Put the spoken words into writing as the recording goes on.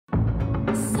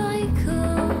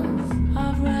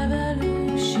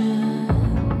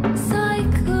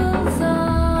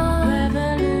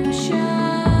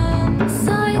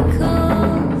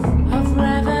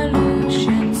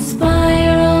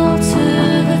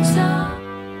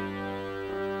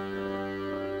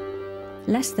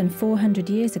Less than 400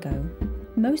 years ago,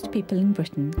 most people in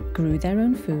Britain grew their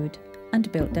own food and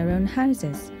built their own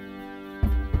houses.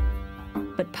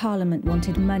 But Parliament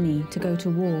wanted money to go to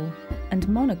war, and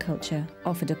monoculture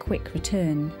offered a quick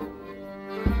return.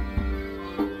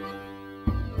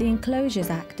 The Enclosures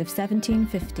Act of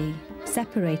 1750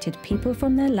 separated people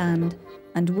from their land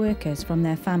and workers from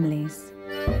their families.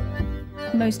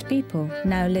 Most people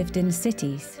now lived in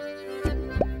cities.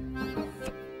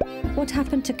 What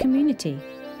happened to community?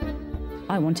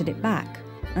 I wanted it back,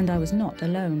 and I was not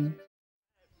alone.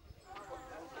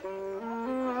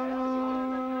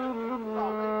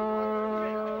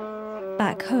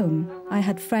 Back home, I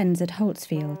had friends at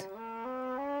Holtsfield,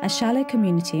 a shallow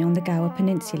community on the Gower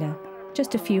Peninsula,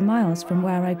 just a few miles from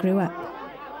where I grew up.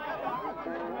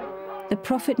 The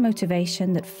profit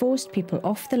motivation that forced people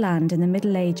off the land in the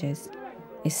Middle Ages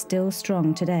is still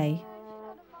strong today.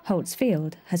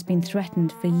 Holtsfield has been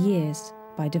threatened for years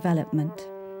by development.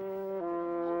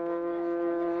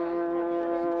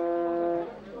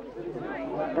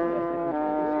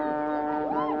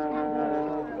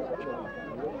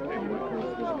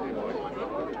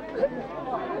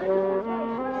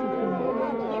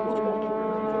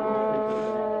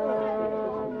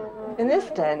 In this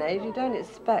day and age, you don't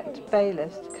expect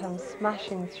bailiffs to come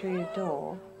smashing through your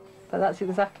door, but that's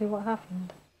exactly what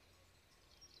happened.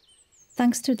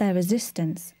 Thanks to their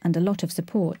resistance and a lot of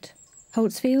support,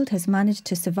 Holtsfield has managed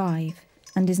to survive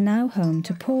and is now home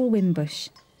to Paul Wimbush,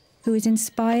 who is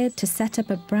inspired to set up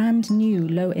a brand new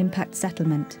low-impact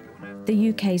settlement, the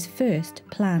UK's first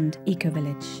planned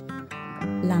eco-village,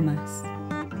 Lammas.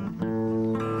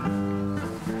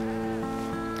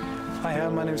 Hi,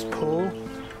 my name's Paul.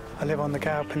 I live on the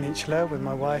Gower Peninsula with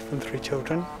my wife and 3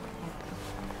 children.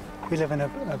 We live in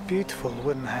a beautiful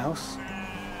wooden house,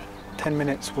 10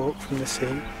 minutes walk from the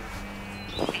sea.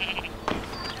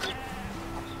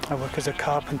 I work as a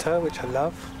carpenter, which I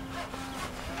love.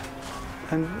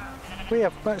 And we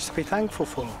have much to be thankful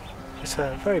for. It's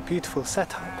a very beautiful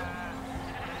setup.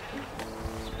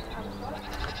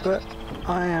 But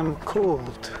I am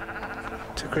called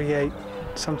to create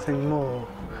something more.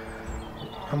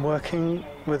 I'm working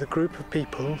with a group of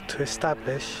people to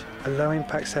establish a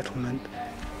low-impact settlement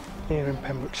here in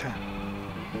Pembrokeshire.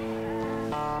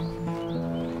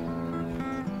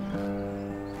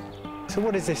 So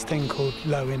what is this thing called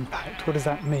low impact? What does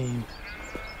that mean?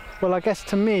 Well, I guess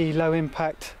to me, low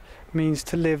impact means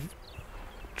to live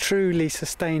truly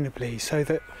sustainably so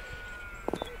that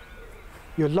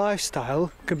your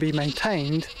lifestyle can be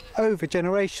maintained over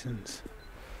generations.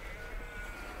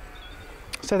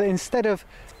 So that instead of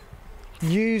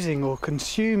using or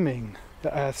consuming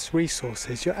the Earth's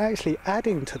resources, you're actually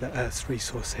adding to the Earth's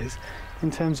resources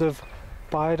in terms of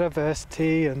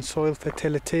biodiversity and soil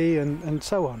fertility and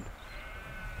so on.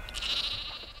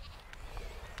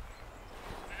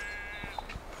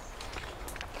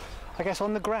 I guess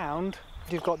on the ground,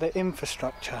 you've got the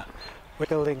infrastructure. We're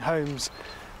building homes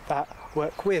that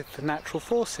work with the natural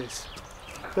forces.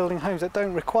 Building homes that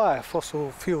don't require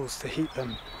fossil fuels to heat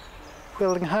them.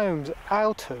 Building homes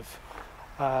out of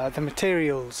the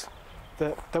materials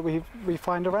that we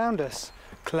find around us.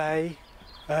 Clay,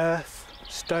 earth,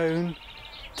 stone,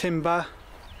 timber,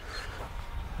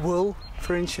 wool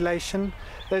for insulation.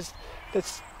 There's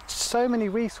so many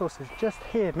resources just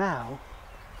here now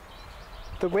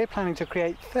that we're planning to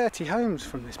create 30 homes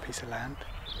from this piece of land.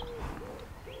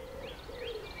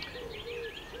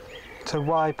 So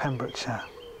why Pembrokeshire?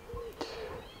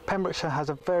 Pembrokeshire has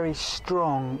a very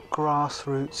strong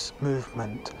grassroots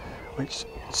movement which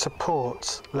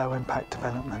supports low-impact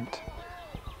development.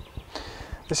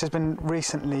 This has been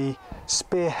recently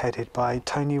spearheaded by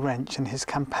Tony Wrench and his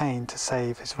campaign to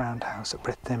save his roundhouse at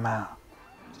Brythnian Mawr.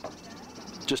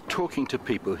 Just talking to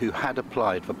people who had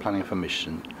applied for planning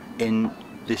permission in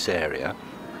this area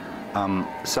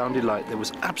sounded like there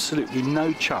was absolutely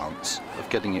no chance of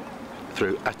getting it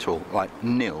through at all, like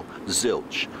nil,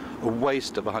 zilch, a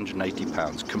waste of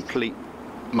 £180, complete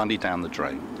money down the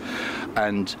drain.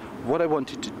 And what I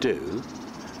wanted to do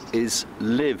is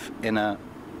live in a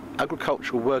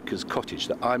agricultural workers' cottage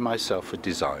that I myself had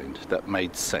designed that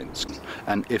made sense.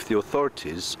 And if the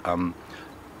authorities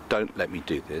don't let me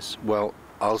do this, well,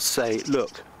 I'll say,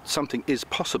 look, something is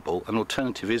possible, an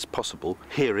alternative is possible,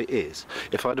 here it is.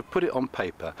 If I'd have put it on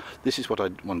paper, this is what I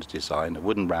want to design, a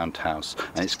wooden roundhouse,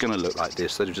 and it's going to look like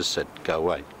this, they'd have just said, go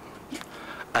away.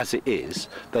 as it is,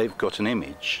 they've got an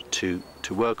image to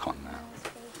work on now.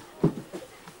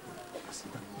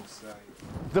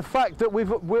 The fact that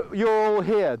you're all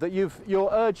here, that you're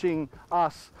urging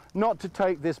us not to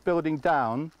take this building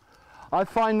down, I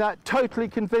find that totally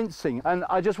convincing, and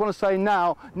I just want to say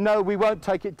now, no, we won't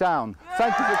take it down.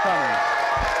 Thank you for coming.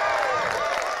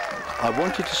 I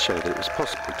wanted to show that it was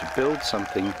possible to build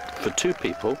something for two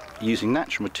people using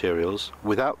natural materials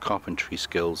without carpentry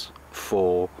skills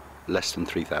for less than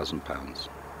 £3,000.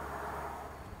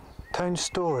 Tone's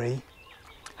story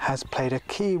has played a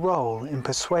key role in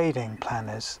persuading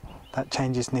planners that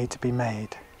changes need to be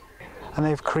made, and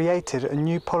they've created a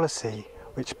new policy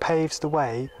which paves the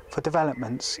way for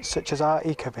developments such as our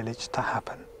eco-village to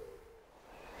happen.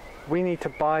 We need to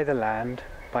buy the land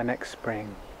by next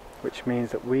spring, which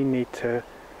means that we need to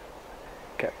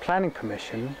get planning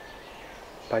permission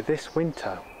by this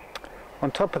winter.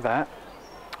 On top of that,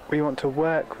 we want to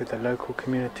work with the local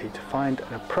community to find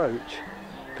an approach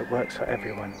that works for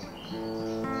everyone.